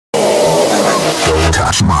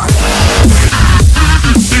Hey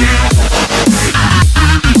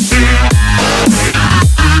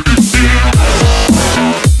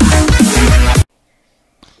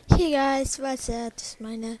guys, what's up? This is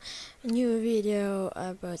my new video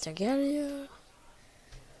about Agario.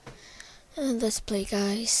 And let's play,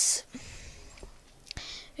 guys.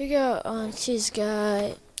 We go on this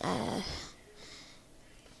guy. And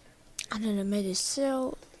then I made it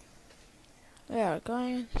so. We are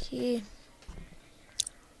going here.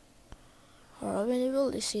 Or when we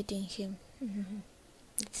will be hitting him.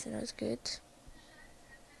 It's not good.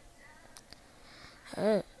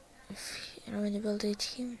 If when we will hit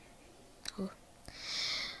him.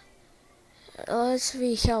 Let's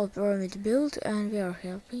we help Pyramid build, and we are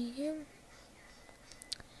helping him.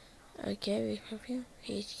 Okay, we help him.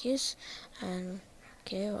 Hit his, and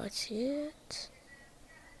okay, what's it?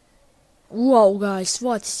 Whoa, guys,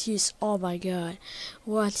 what's this? Oh my god,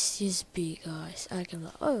 what's this big, guys? I can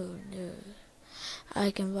buy. Oh no,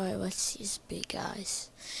 I can buy. What's this big,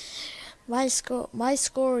 guys? My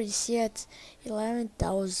score is yet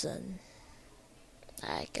 11,000.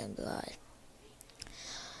 I can buy.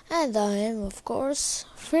 And I am, of course,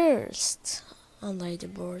 first on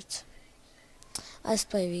leaderboard. Let's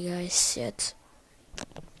play with guys yet.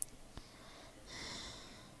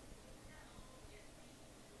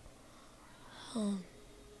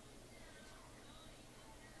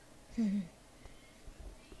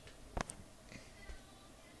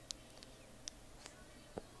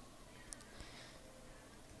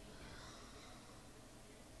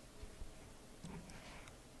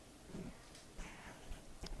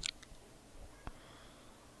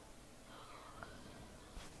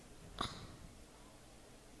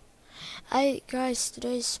 Guys,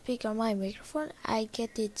 today speak on my microphone. I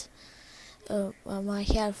get it on my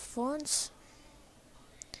headphones,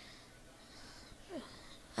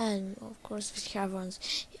 and of course with headphones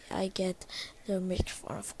I get the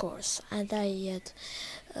microphone, of course, and I yet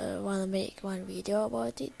wanna make one video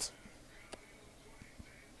about it.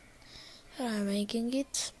 I'm making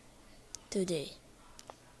it today.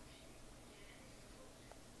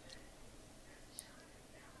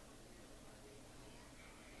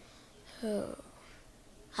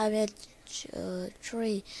 I made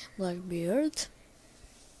 3 Blackbeard.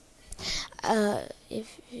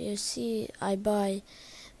 If you see, I buy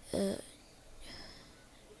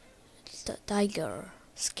tiger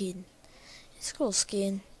skin. It's cool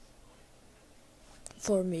skin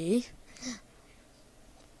for me.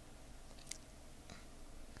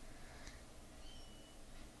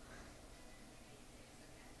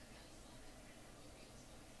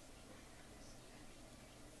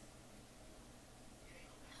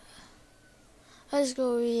 Let's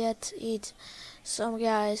go yet eat some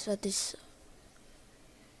guys that is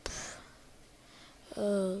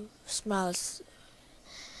smells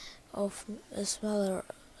of a smaller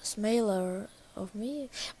of me,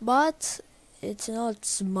 but it's not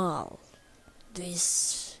small.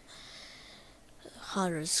 This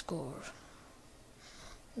 100 score.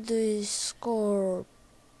 This score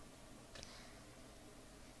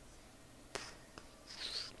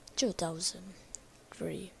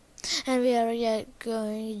 2003. And we are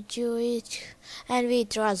going to do it, and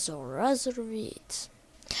with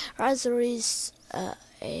Razor is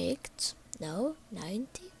 8, no,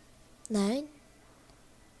 99.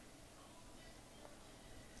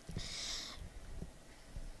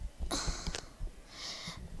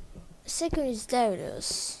 Second is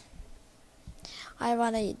Davidos. I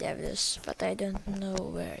wanna eat Davidos, but I don't know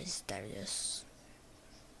where is Davidos.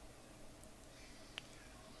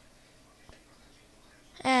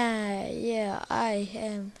 Yeah, I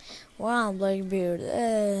am one Blackbeard.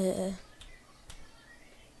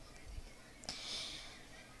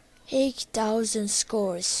 8,000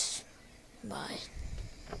 scores. My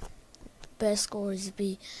best score is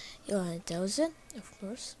be 11,000, of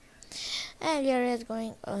course. And we are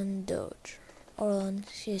going on Dodge or on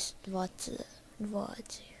his what?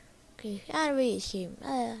 Okay, and we hit him.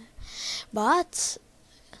 But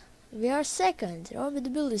we are second. Robin the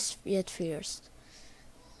build is yet first.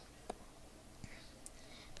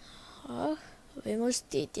 We must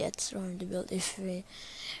did yet run the build if we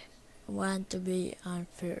want to be on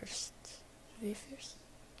first. Be first.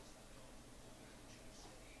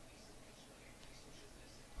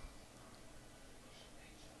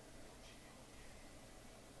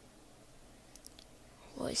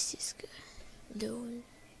 What is this guy doing?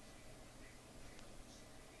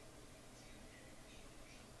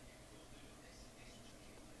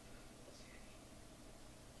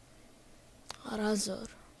 Razor.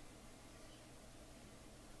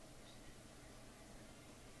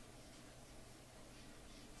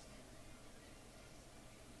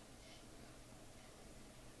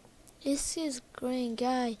 Is this green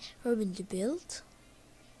guy robbing the build?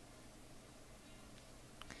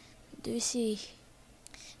 Do you see?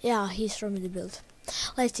 Yeah, he's robbing the build.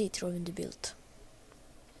 Let's eat robbing the build.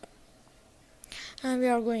 And we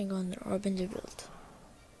are going on robbing the build.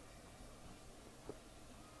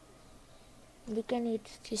 We can eat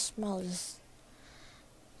his smallest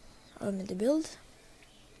robbing the build.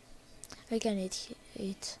 We can eat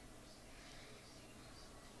it.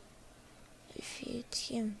 If we eat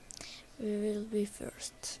him, we will be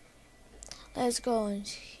first. Let's go on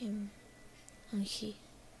him. On he.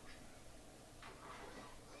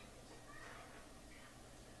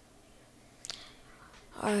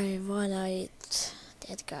 I wanna eat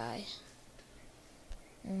that guy.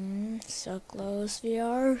 So close we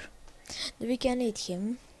are. We can eat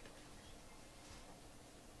him.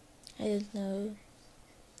 I don't know.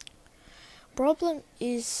 Problem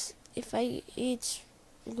is if I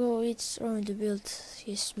go eat on the build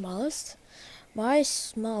his smallest, my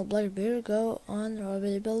small black bear go on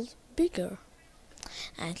the build bigger,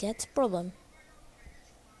 and that's problem.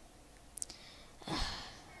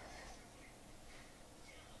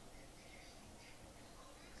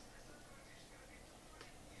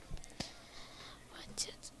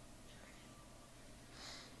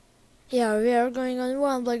 Yeah, we are going on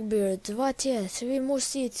one blackbeard. What yet? We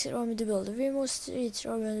must eat Robin the Build. We must eat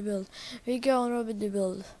Robin the Build. We go on Robin the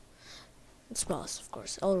Build. Smallest, of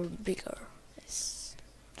course, or bigger. Yes.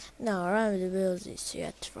 No, Robin the Build is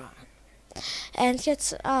yet fun. And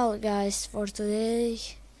that's all, guys, for today.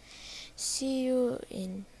 See you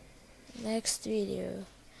in next video.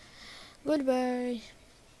 Goodbye.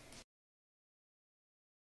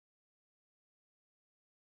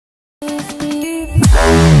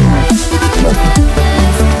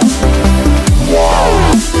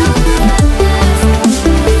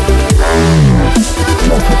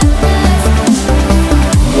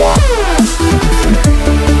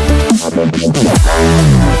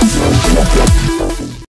 Yeah.